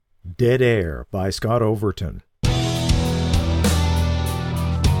Dead Air by Scott Overton.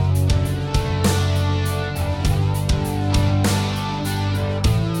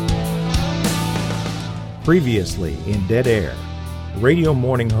 Previously in Dead Air, radio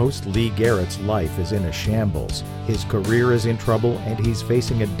morning host Lee Garrett's life is in a shambles. His career is in trouble and he's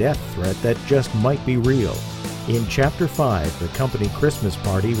facing a death threat that just might be real. In Chapter 5, the company Christmas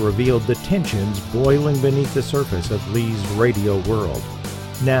party revealed the tensions boiling beneath the surface of Lee's radio world.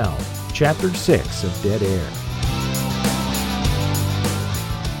 Now, Chapter 6 of Dead Air.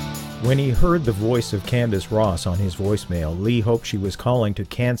 When he heard the voice of Candace Ross on his voicemail, Lee hoped she was calling to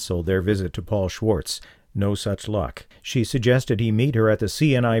cancel their visit to Paul Schwartz. No such luck. She suggested he meet her at the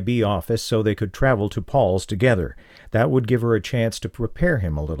CNIB office so they could travel to Paul's together. That would give her a chance to prepare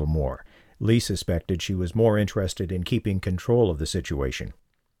him a little more. Lee suspected she was more interested in keeping control of the situation.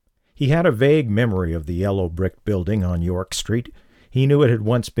 He had a vague memory of the yellow brick building on York Street. He knew it had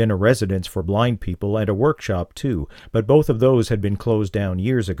once been a residence for blind people and a workshop, too, but both of those had been closed down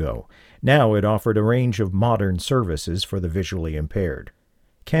years ago. Now it offered a range of modern services for the visually impaired.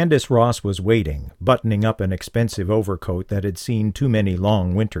 Candace Ross was waiting, buttoning up an expensive overcoat that had seen too many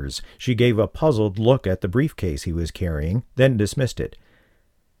long winters. She gave a puzzled look at the briefcase he was carrying, then dismissed it.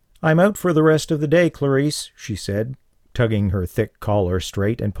 "I'm out for the rest of the day, Clarice," she said, tugging her thick collar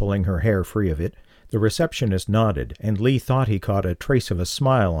straight and pulling her hair free of it. The receptionist nodded, and Lee thought he caught a trace of a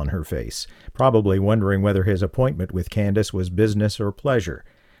smile on her face, probably wondering whether his appointment with Candace was business or pleasure.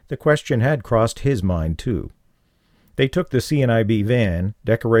 The question had crossed his mind, too. They took the CNIB van,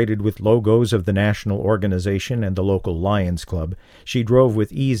 decorated with logos of the national organization and the local Lions Club. She drove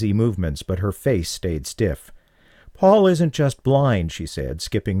with easy movements, but her face stayed stiff. "Paul isn't just blind," she said,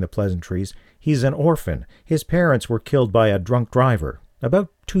 skipping the pleasantries. "He's an orphan. His parents were killed by a drunk driver, about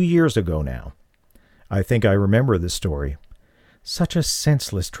 2 years ago now." "I think I remember the story." "Such a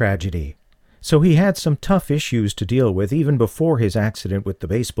senseless tragedy. So he had some tough issues to deal with even before his accident with the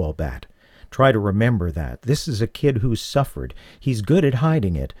baseball bat. Try to remember that. This is a kid who's suffered. He's good at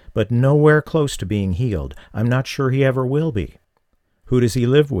hiding it, but nowhere close to being healed. I'm not sure he ever will be." "Who does he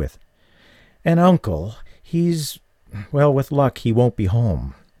live with?" "An uncle. Well, with luck, he won't be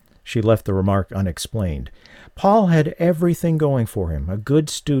home." She left the remark unexplained. Paul had everything going for him, a good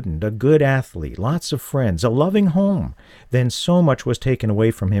student, a good athlete, lots of friends, a loving home. Then so much was taken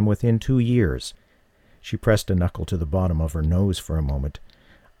away from him within 2 years. She pressed a knuckle to the bottom of her nose for a moment.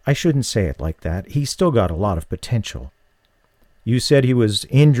 "I shouldn't say it like that. He's still got a lot of potential." "You said he was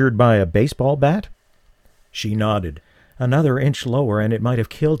injured by a baseball bat?" She nodded. "Another inch lower and it might have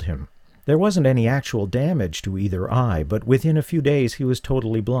killed him. There wasn't any actual damage to either eye, but within a few days he was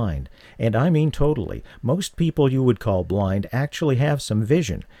totally blind. And I mean totally. Most people you would call blind actually have some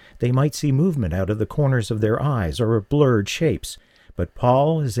vision. They might see movement out of the corners of their eyes or blurred shapes. But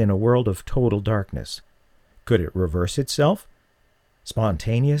Paul is in a world of total darkness." "Could it reverse itself?"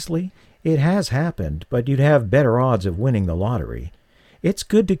 "Spontaneously? It has happened, but you'd have better odds of winning the lottery. It's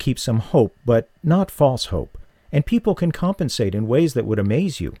good to keep some hope, but not false hope. And people can compensate in ways that would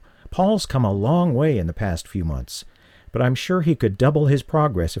amaze you. Paul's come a long way in the past few months, but I'm sure he could double his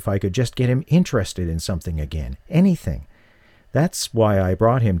progress if I could just get him interested in something again, anything. That's why I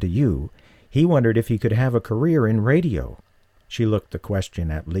brought him to you. He wondered if he could have a career in radio." She looked the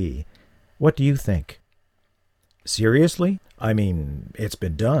question at Lee. "What do you think?" "Seriously? I mean, it's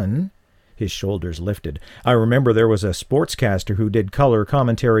been done." His shoulders lifted. "I remember there was a sportscaster who did color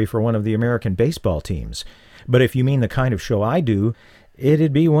commentary for one of the American baseball teams. But if you mean the kind of show I do,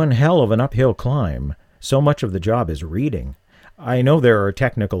 it'd be one hell of an uphill climb. So much of the job is reading. I know there are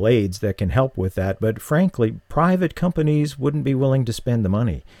technical aids that can help with that, but frankly, private companies wouldn't be willing to spend the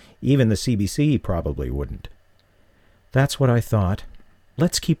money. Even the CBC probably wouldn't." "That's what I thought.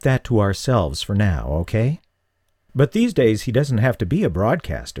 Let's keep that to ourselves for now, okay?" "But these days he doesn't have to be a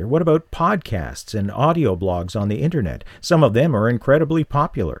broadcaster. What about podcasts and audio blogs on the internet? Some of them are incredibly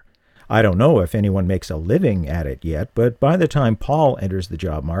popular. I don't know if anyone makes a living at it yet, but by the time Paul enters the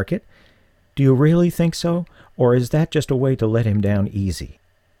job market..." "Do you really think so? Or is that just a way to let him down easy?"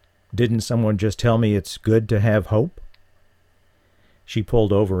 "Didn't someone just tell me it's good to have hope?" She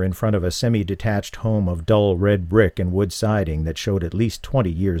pulled over in front of a semi-detached home of dull red brick and wood siding that showed at least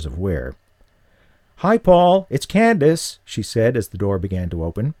 20 years of wear. "Hi, Paul. It's Candace," she said as the door began to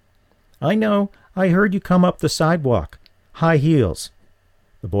open. "I know. I heard you come up the sidewalk. High heels."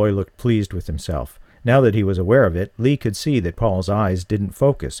 The boy looked pleased with himself. Now that he was aware of it, Lee could see that Paul's eyes didn't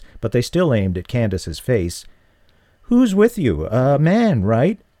focus, but they still aimed at Candace's face. "Who's with you? A man,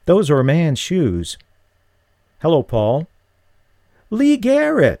 right? Those are a man's shoes." "Hello, Paul." "Lee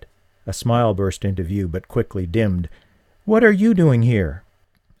Garrett!" A smile burst into view, but quickly dimmed. "What are you doing here?"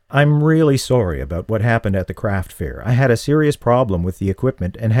 I'm really sorry about what happened at the craft fair. I had a serious problem with the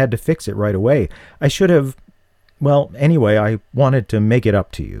equipment and had to fix it right away. I should have... Well, anyway, I wanted to make it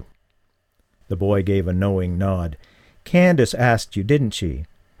up to you." The boy gave a knowing nod. "Candace asked you, didn't she?"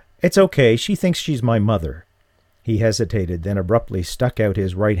 "It's okay. She thinks she's my mother." He hesitated, then abruptly stuck out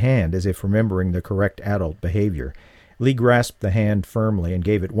his right hand as if remembering the correct adult behavior. Lee grasped the hand firmly and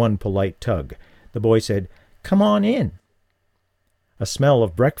gave it one polite tug. The boy said, "Come on in." A smell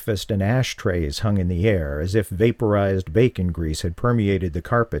of breakfast and ashtrays hung in the air, as if vaporized bacon grease had permeated the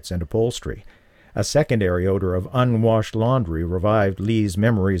carpets and upholstery. A secondary odor of unwashed laundry revived Lee's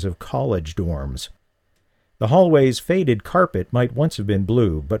memories of college dorms. The hallway's faded carpet might once have been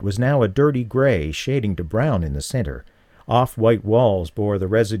blue, but was now a dirty gray, shading to brown in the center. Off-white walls bore the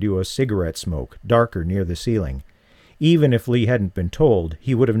residue of cigarette smoke, darker near the ceiling. Even if Lee hadn't been told,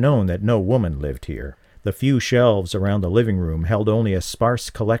 he would have known that no woman lived here. The few shelves around the living room held only a sparse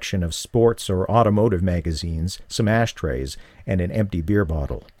collection of sports or automotive magazines, some ashtrays, and an empty beer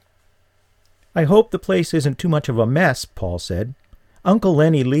bottle. "I hope the place isn't too much of a mess," Paul said. "Uncle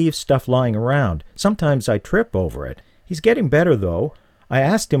Lenny leaves stuff lying around. Sometimes I trip over it. He's getting better, though. I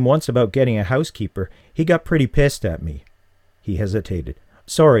asked him once about getting a housekeeper. He got pretty pissed at me." He hesitated.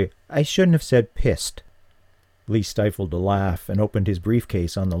 "Sorry, I shouldn't have said pissed." Lee stifled a laugh and opened his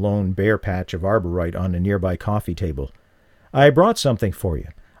briefcase on the lone bare patch of arborite on a nearby coffee table. "I brought something for you.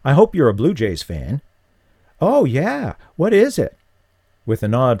 I hope you're a Blue Jays fan." "Oh, yeah. What is it?" With a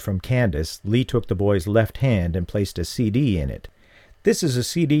nod from Candace, Lee took the boy's left hand and placed a CD in it. "This is a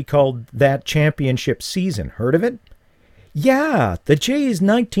CD called That Championship Season. Heard of it?" "Yeah, the Jays'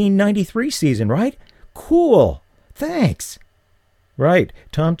 1993 season, right? Cool. Thanks." "Right.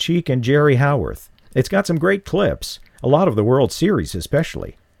 Tom Cheek and Jerry Howarth. It's got some great clips, a lot of the World Series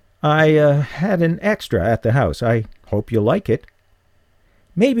especially. I had an extra at the house. I hope you like it."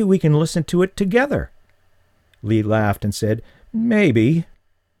 "Maybe we can listen to it together." Lee laughed and said, "Maybe."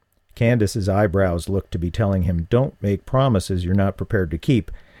 Candace's eyebrows looked to be telling him, "Don't make promises you're not prepared to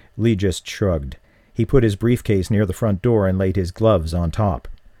keep." Lee just shrugged. He put his briefcase near the front door and laid his gloves on top.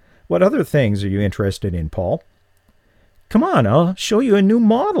 "What other things are you interested in, Paul?" "Come on, I'll show you a new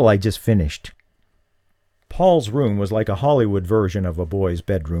model I just finished." Paul's room was like a Hollywood version of a boy's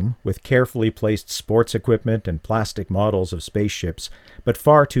bedroom, with carefully placed sports equipment and plastic models of spaceships, but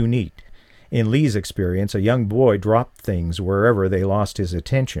far too neat. In Lee's experience, a young boy dropped things wherever they lost his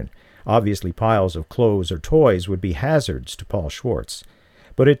attention. Obviously, piles of clothes or toys would be hazards to Paul Schwartz.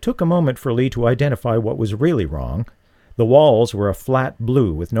 But it took a moment for Lee to identify what was really wrong. The walls were a flat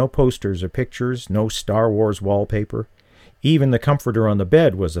blue with no posters or pictures, no Star Wars wallpaper. Even the comforter on the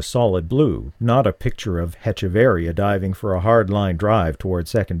bed was a solid blue, not a picture of Hechevarria diving for a hard-line drive toward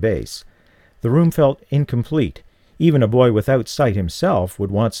second base. The room felt incomplete. Even a boy without sight himself would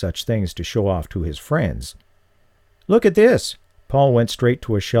want such things to show off to his friends. "Look at this!" Paul went straight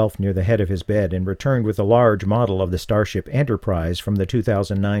to a shelf near the head of his bed and returned with a large model of the Starship Enterprise from the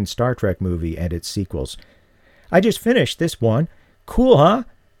 2009 Star Trek movie and its sequels. "I just finished this one. Cool, huh?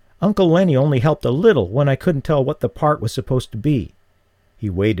 Uncle Lenny only helped a little when I couldn't tell what the part was supposed to be." He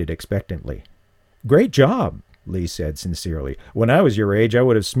waited expectantly. "Great job," Lee said sincerely. "When I was your age, I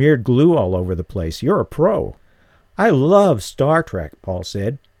would have smeared glue all over the place. You're a pro." "I love Star Trek," Paul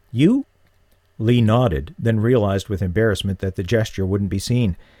said. "You?" Lee nodded, then realized with embarrassment that the gesture wouldn't be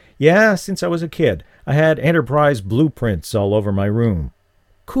seen. "Yeah, since I was a kid. I had Enterprise blueprints all over my room."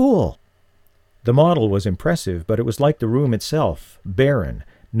 "Cool." The model was impressive, but it was like the room itself, barren.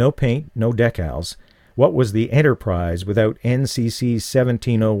 No paint, no decals. What was the Enterprise without NCC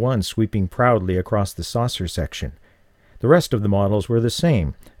 1701 sweeping proudly across the saucer section? The rest of the models were the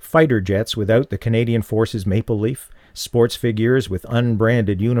same. Fighter jets without the Canadian Forces maple leaf, sports figures with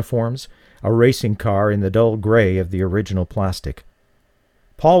unbranded uniforms, a racing car in the dull gray of the original plastic.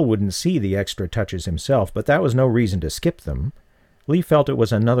 Paul wouldn't see the extra touches himself, but that was no reason to skip them. Lee felt it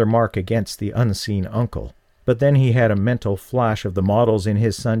was another mark against the unseen uncle. But then he had a mental flash of the models in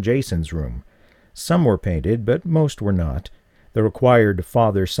his son Jason's room. Some were painted, but most were not. The required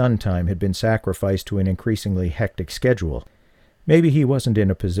father-son time had been sacrificed to an increasingly hectic schedule. Maybe he wasn't in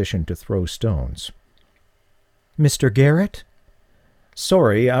a position to throw stones. "Mr. Garrett?"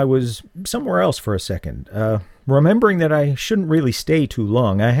 "Sorry, I was somewhere else for a second. Remembering that I shouldn't really stay too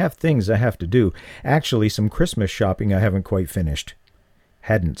long. I have things I have to do. Actually, some Christmas shopping I haven't quite finished."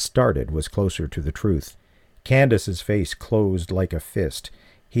 "Hadn't started" was closer to the truth. Candace's face closed like a fist.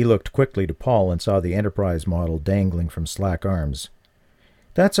 He looked quickly to Paul and saw the Enterprise model dangling from slack arms.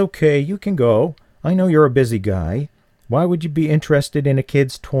 "That's okay, you can go. I know you're a busy guy. Why would you be interested in a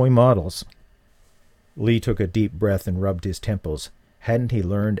kid's toy models?" Lee took a deep breath and rubbed his temples. Hadn't he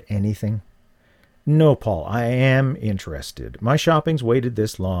learned anything? No, Paul, I am interested. My shopping's waited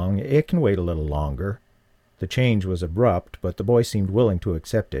this long. It can wait a little longer. The change was abrupt, but the boy seemed willing to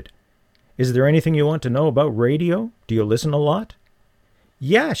accept it. Is there anything you want to know about radio? Do you listen a lot?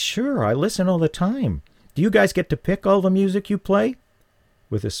 Yeah, sure, I listen all the time. Do you guys get to pick all the music you play?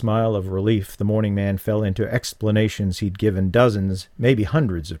 With a smile of relief, the morning man fell into explanations he'd given dozens, maybe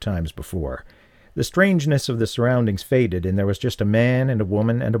hundreds of times before. The strangeness of the surroundings faded, and there was just a man and a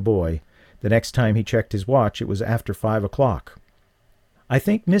woman and a boy. The next time he checked his watch, it was after 5 o'clock. I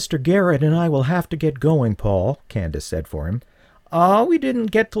think Mr. Garrett and I will have to get going, Paul, Candace said for him. We didn't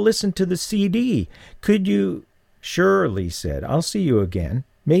get to listen to the CD. Could you... Sure, Lee said. I'll see you again.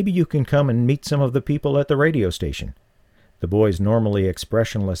 Maybe you can come and meet some of the people at the radio station. The boy's normally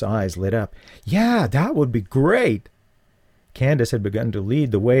expressionless eyes lit up. Yeah, that would be great. Candace had begun to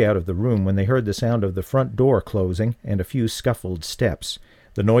lead the way out of the room when they heard the sound of the front door closing and a few scuffled steps.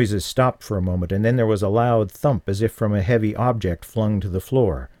 The noises stopped for a moment, and then there was a loud thump as if from a heavy object flung to the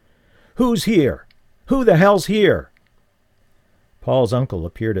floor. Who's here? Who the hell's here? Paul's uncle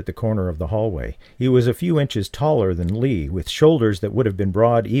appeared at the corner of the hallway. He was a few inches taller than Lee, with shoulders that would have been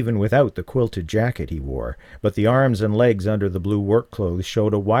broad even without the quilted jacket he wore, but the arms and legs under the blue work clothes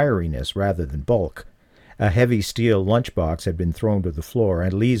showed a wiriness rather than bulk. A heavy steel lunchbox had been thrown to the floor,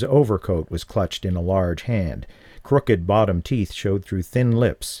 and Lee's overcoat was clutched in a large hand. Crooked bottom teeth showed through thin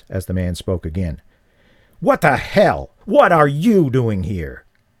lips as the man spoke again. What the hell? What are you doing here?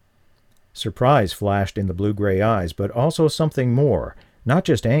 Surprise flashed in the blue-gray eyes, but also something more, not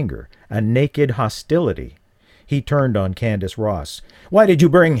just anger, a naked hostility. He turned on Candace Ross. Why did you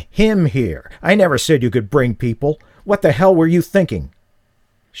bring him here? I never said you could bring people. What the hell were you thinking?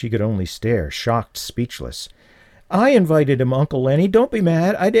 She could only stare, shocked, speechless. I invited him, Uncle Lenny. Don't be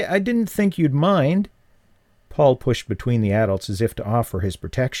mad. I didn't think you'd mind. Paul pushed between the adults as if to offer his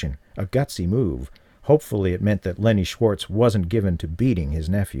protection, a gutsy move. Hopefully it meant that Lenny Schwartz wasn't given to beating his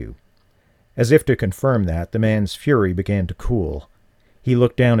nephew. As if to confirm that, the man's fury began to cool. He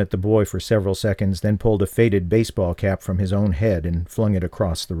looked down at the boy for several seconds, then pulled a faded baseball cap from his own head and flung it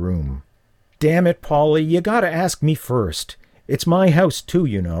across the room. Damn it, Paulie, you gotta ask me first. It's my house, too,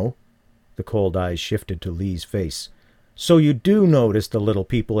 you know. The cold eyes shifted to Lee's face. So you do notice the little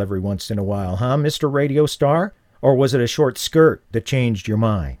people every once in a while, huh, Mr. Radio Star? Or was it a short skirt that changed your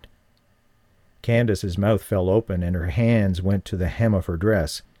mind? Candace's mouth fell open, and her hands went to the hem of her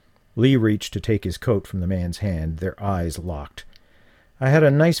dress. Lee reached to take his coat from the man's hand. Their eyes locked. I had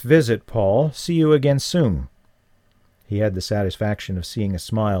a nice visit, Paul. See you again soon. He had the satisfaction of seeing a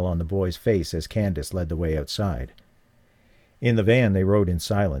smile on the boy's face as Candace led the way outside. In the van they rode in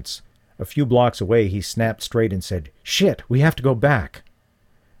silence. A few blocks away he snapped straight and said, Shit, we have to go back.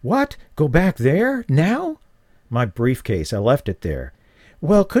 What? Go back there? Now? My briefcase, I left it there.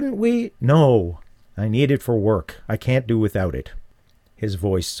 Well, couldn't we? No, I need it for work. I can't do without it. His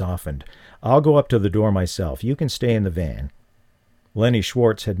voice softened. I'll go up to the door myself. You can stay in the van. Lenny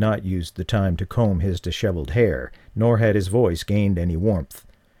Schwartz had not used the time to comb his disheveled hair, nor had his voice gained any warmth.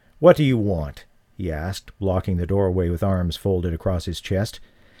 What do you want? He asked, blocking the doorway with arms folded across his chest.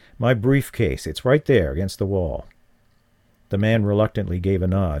 My briefcase. It's right there against the wall. The man reluctantly gave a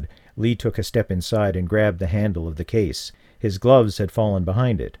nod. Lee took a step inside and grabbed the handle of the case. His gloves had fallen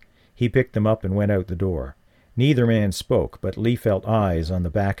behind it. He picked them up and went out the door. Neither man spoke, but Lee felt eyes on the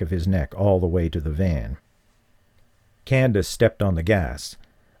back of his neck all the way to the van. Candace stepped on the gas.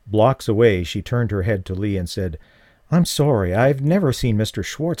 Blocks away, she turned her head to Lee and said, I'm sorry, I've never seen Mr.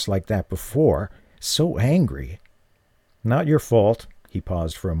 Schwartz like that before. So angry. Not your fault. He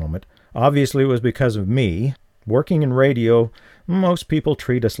paused for a moment. Obviously it was because of me. Working in radio, most people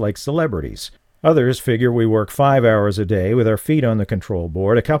treat us like celebrities. Others figure we work 5 hours a day with our feet on the control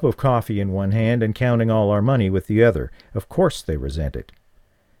board, a cup of coffee in one hand, and counting all our money with the other. Of course they resent it.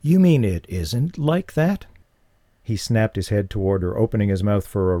 You mean it isn't like that? He snapped his head toward her, opening his mouth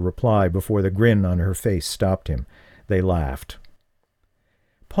for a reply before the grin on her face stopped him. They laughed.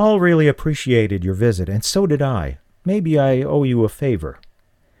 Paul really appreciated your visit, and so did I. Maybe I owe you a favor.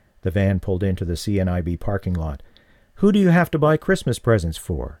 The van pulled into the CNIB parking lot. Who do you have to buy Christmas presents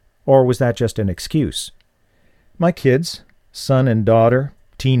for? Or was that just an excuse? My kids, son and daughter,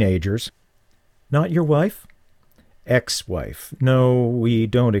 teenagers. Not your wife? Ex-wife. No, we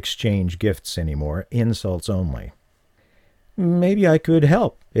don't exchange gifts anymore. Insults only. Maybe I could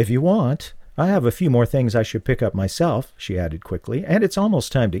help, if you want. I have a few more things I should pick up myself, she added quickly, and it's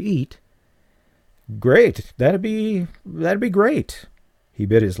almost time to eat. Great. That'd be great. He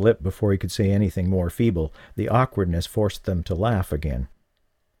bit his lip before he could say anything more feeble. The awkwardness forced them to laugh again.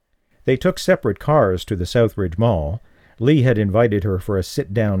 They took separate cars to the Southridge Mall. Lee had invited her for a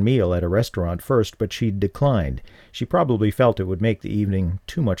sit-down meal at a restaurant first, but she'd declined. She probably felt it would make the evening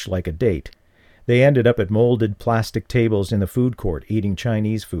too much like a date. They ended up at molded plastic tables in the food court, eating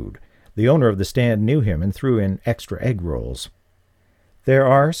Chinese food. The owner of the stand knew him and threw in extra egg rolls. "There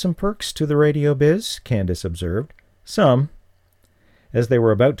are some perks to the radio biz," Candace observed. "Some." As they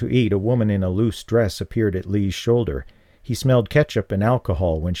were about to eat, a woman in a loose dress appeared at Lee's shoulder. He smelled ketchup and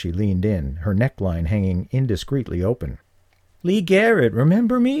alcohol when she leaned in, her neckline hanging indiscreetly open. "Lee Garrett,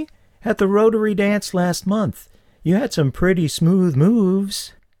 remember me? At the Rotary dance last month. You had some pretty smooth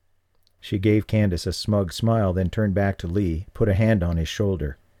moves." She gave Candace a smug smile, then turned back to Lee, put a hand on his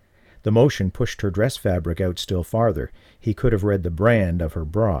shoulder. The motion pushed her dress fabric out still farther. He could have read the brand of her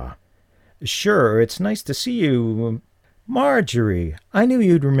bra. "Sure, it's nice to see you. Marjorie, I knew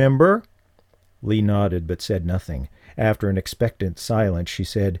you'd remember." Lee nodded but said nothing. After an expectant silence, she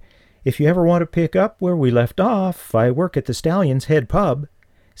said, "If you ever want to pick up where we left off, I work at the Stallion's head pub.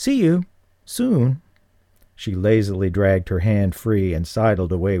 See you. Soon." She lazily dragged her hand free and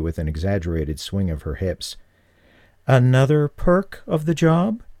sidled away with an exaggerated swing of her hips. "Another perk of the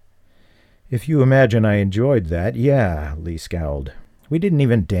job?" "If you imagine I enjoyed that, yeah," Lee scowled. "We didn't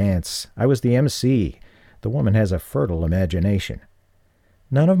even dance. I was the MC. The woman has a fertile imagination."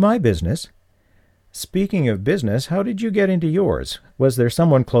 "None of my business." "Speaking of business, how did you get into yours? Was there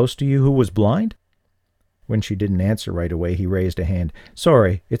someone close to you who was blind?" When she didn't answer right away, he raised a hand.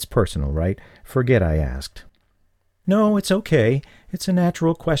 "Sorry, it's personal, right? Forget I asked." "No, it's okay. It's a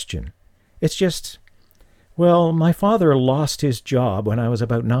natural question. It's just, well, my father lost his job when I was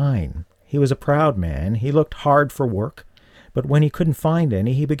about 9. He was a proud man. He looked hard for work. But when he couldn't find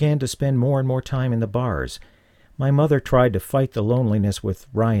any, he began to spend more and more time in the bars. My mother tried to fight the loneliness with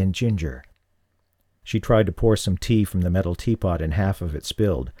rye and ginger." She tried to pour some tea from the metal teapot, and half of it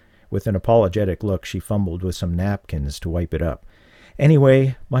spilled. With an apologetic look, she fumbled with some napkins to wipe it up.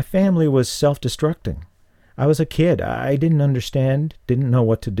 "Anyway, my family was self-destructing. I was a kid. I didn't understand, didn't know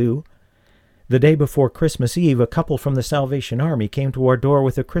what to do. The day before Christmas Eve, a couple from the Salvation Army came to our door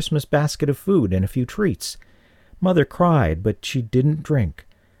with a Christmas basket of food and a few treats. Mother cried, but she didn't drink.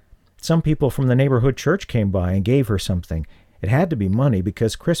 Some people from the neighborhood church came by and gave her something. It had to be money,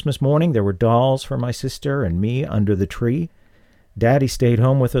 because Christmas morning there were dolls for my sister and me under the tree. Daddy stayed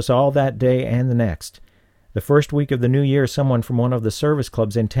home with us all that day and the next. The first week of the new year, someone from one of the service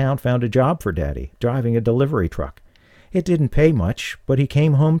clubs in town found a job for Daddy, driving a delivery truck. It didn't pay much, but he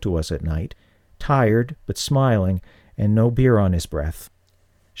came home to us at night, tired but smiling, and no beer on his breath."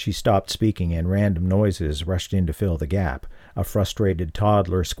 She stopped speaking, and random noises rushed in to fill the gap. A frustrated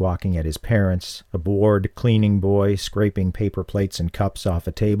toddler squawking at his parents, a bored cleaning boy scraping paper plates and cups off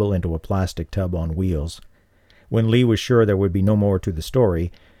a table into a plastic tub on wheels. When Lee was sure there would be no more to the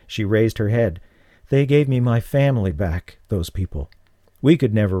story, she raised her head. "They gave me my family back, those people. We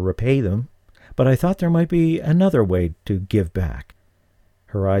could never repay them, but I thought there might be another way to give back."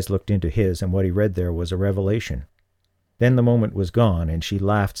 Her eyes looked into his, and what he read there was a revelation. Then the moment was gone, and she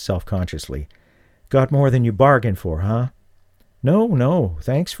laughed self-consciously. "Got more than you bargained for, huh?" No,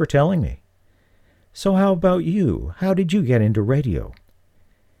 thanks for telling me." "So how about you? How did you get into radio?"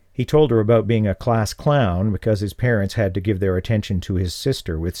 He told her about being a class clown because his parents had to give their attention to his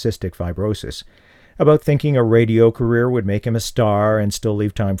sister with cystic fibrosis, about thinking a radio career would make him a star and still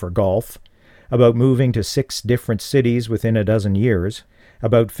leave time for golf, about moving to 6 different cities within a dozen years,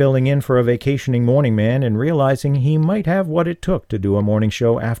 about filling in for a vacationing morning man and realizing he might have what it took to do a morning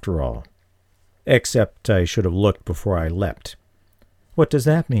show after all. "Except I should have looked before I leapt." "What does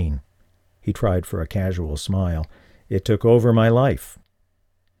that mean?" He tried for a casual smile. "It took over my life."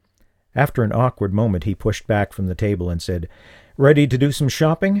 After an awkward moment, he pushed back from the table and said, "Ready to do some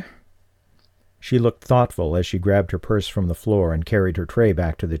shopping?" She looked thoughtful as she grabbed her purse from the floor and carried her tray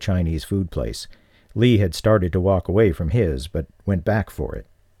back to the Chinese food place. Lee had started to walk away from his, but went back for it.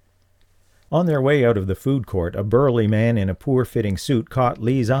 On their way out of the food court, a burly man in a poor-fitting suit caught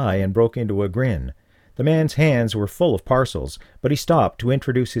Lee's eye and broke into a grin. The man's hands were full of parcels, but he stopped to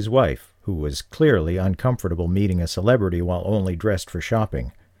introduce his wife, who was clearly uncomfortable meeting a celebrity while only dressed for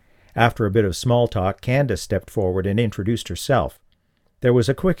shopping. After a bit of small talk, Candace stepped forward and introduced herself. There was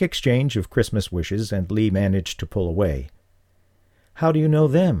a quick exchange of Christmas wishes, and Lee managed to pull away. "How do you know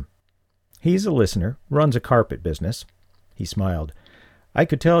them?" "He's a listener, runs a carpet business." He smiled. "I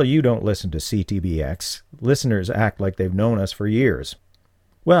could tell you don't listen to CTBX. Listeners act like they've known us for years."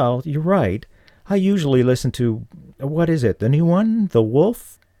 "Well, you're right. I usually listen to, what is it, the new one? The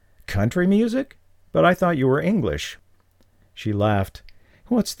Wolf? Country music? But I thought you were English." She laughed.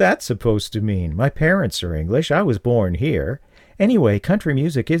 "What's that supposed to mean? My parents are English. I was born here. Anyway, country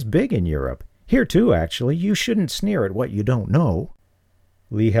music is big in Europe. Here, too, actually. You shouldn't sneer at what you don't know.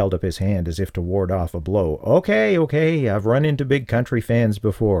 Lee held up his hand as if to ward off a blow. Okay, I've run into big country fans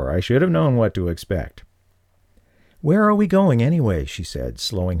before. I should have known what to expect. Where are we going anyway? She said,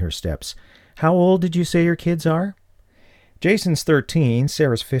 slowing her steps. How old did you say your kids are? Jason's 13,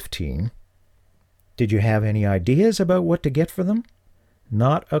 Sarah's 15. Did you have any ideas about what to get for them?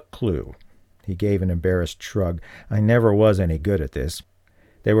 Not a clue. He gave an embarrassed shrug. I never was any good at this.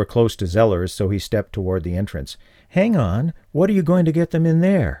 They were close to Zeller's, so he stepped toward the entrance. Hang on, what are you going to get them in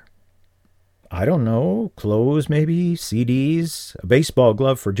there? I don't know, clothes maybe, CDs, a baseball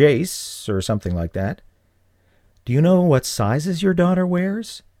glove for Jace, or something like that. Do you know what sizes your daughter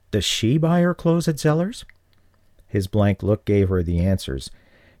wears? Does she buy her clothes at Zeller's? His blank look gave her the answers.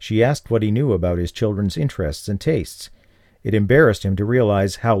 She asked what he knew about his children's interests and tastes. It embarrassed him to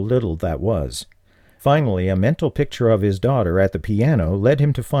realize how little that was. Finally, a mental picture of his daughter at the piano led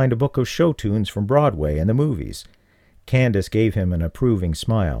him to find a book of show tunes from Broadway and the movies. Candace gave him an approving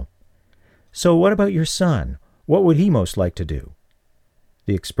smile. So what about your son? What would he most like to do?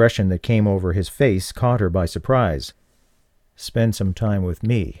 The expression that came over his face caught her by surprise. Spend some time with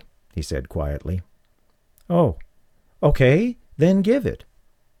me, he said quietly. Oh, okay, then give it.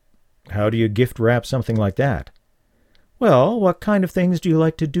 How do you gift wrap something like that? Well, what kind of things do you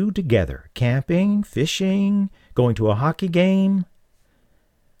like to do together? Camping, fishing, going to a hockey game?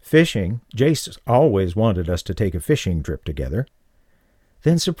 Fishing. Jace always wanted us to take a fishing trip together.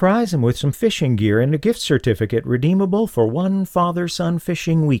 Then surprise him with some fishing gear and a gift certificate redeemable for one father-son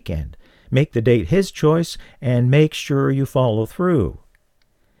fishing weekend. Make the date his choice, and make sure you follow through.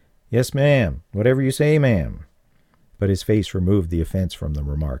 Yes, ma'am. Whatever you say, ma'am. But his face removed the offense from the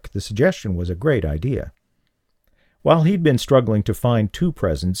remark. The suggestion was a great idea. While he'd been struggling to find 2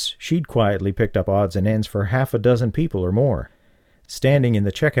 presents, she'd quietly picked up odds and ends for 6 people or more. Standing in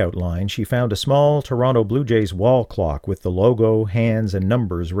the checkout line, she found a small Toronto Blue Jays wall clock with the logo, hands, and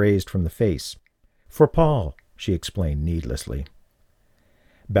numbers raised from the face. For Paul, she explained needlessly.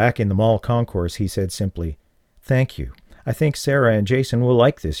 Back in the mall concourse, he said simply, Thank you. I think Sarah and Jason will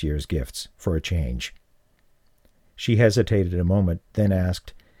like this year's gifts, for a change. She hesitated a moment, then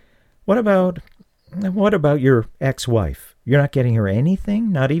asked, What about your ex-wife? You're not getting her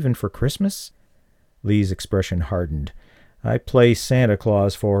anything? Not even for Christmas? Lee's expression hardened. I play Santa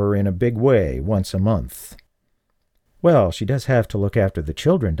Claus for her in a big way, once a month. Well, she does have to look after the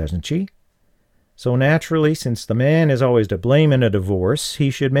children, doesn't she? So naturally, since the man is always to blame in a divorce, he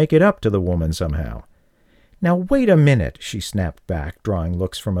should make it up to the woman somehow. Now wait a minute, she snapped back, drawing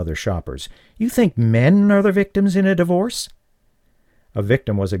looks from other shoppers. You think men are the victims in a divorce? A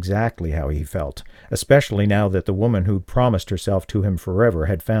victim was exactly how he felt, especially now that the woman who'd promised herself to him forever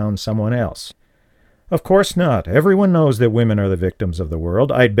had found someone else. Of course not. Everyone knows that women are the victims of the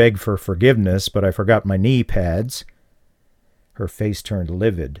world. I'd beg for forgiveness, but I forgot my knee pads. Her face turned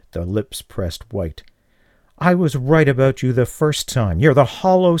livid, the lips pressed white. I was right about you the first time. You're the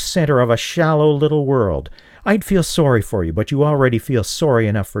hollow center of a shallow little world. I'd feel sorry for you, but you already feel sorry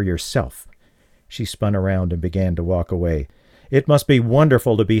enough for yourself. She spun around and began to walk away. It must be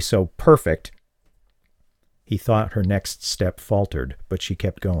wonderful to be so perfect. He thought her next step faltered, but she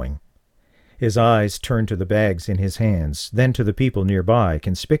kept going. His eyes turned to the bags in his hands, then to the people nearby,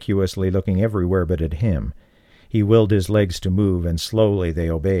 conspicuously looking everywhere but at him. He willed his legs to move, and slowly they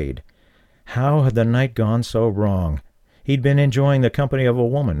obeyed. How had the night gone so wrong? He'd been enjoying the company of a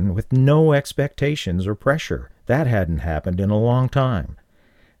woman with no expectations or pressure. That hadn't happened in a long time.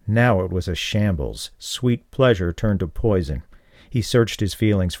 Now it was a shambles. Sweet pleasure turned to poison. He searched his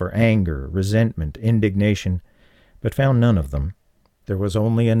feelings for anger, resentment, indignation, but found none of them. There was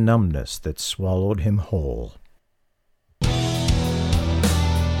only a numbness that swallowed him whole.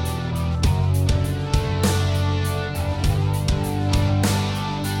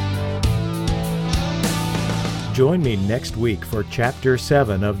 Join me next week for Chapter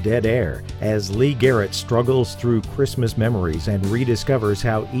 7 of Dead Air as Lee Garrett struggles through Christmas memories and rediscovers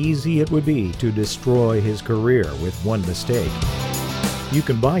how easy it would be to destroy his career with one mistake. You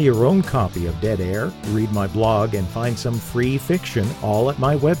can buy your own copy of Dead Air, read my blog, and find some free fiction all at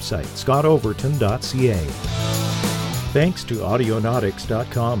my website, scottoverton.ca. Thanks to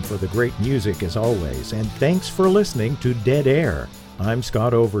Audionautics.com for the great music as always, and thanks for listening to Dead Air. I'm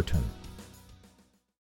Scott Overton.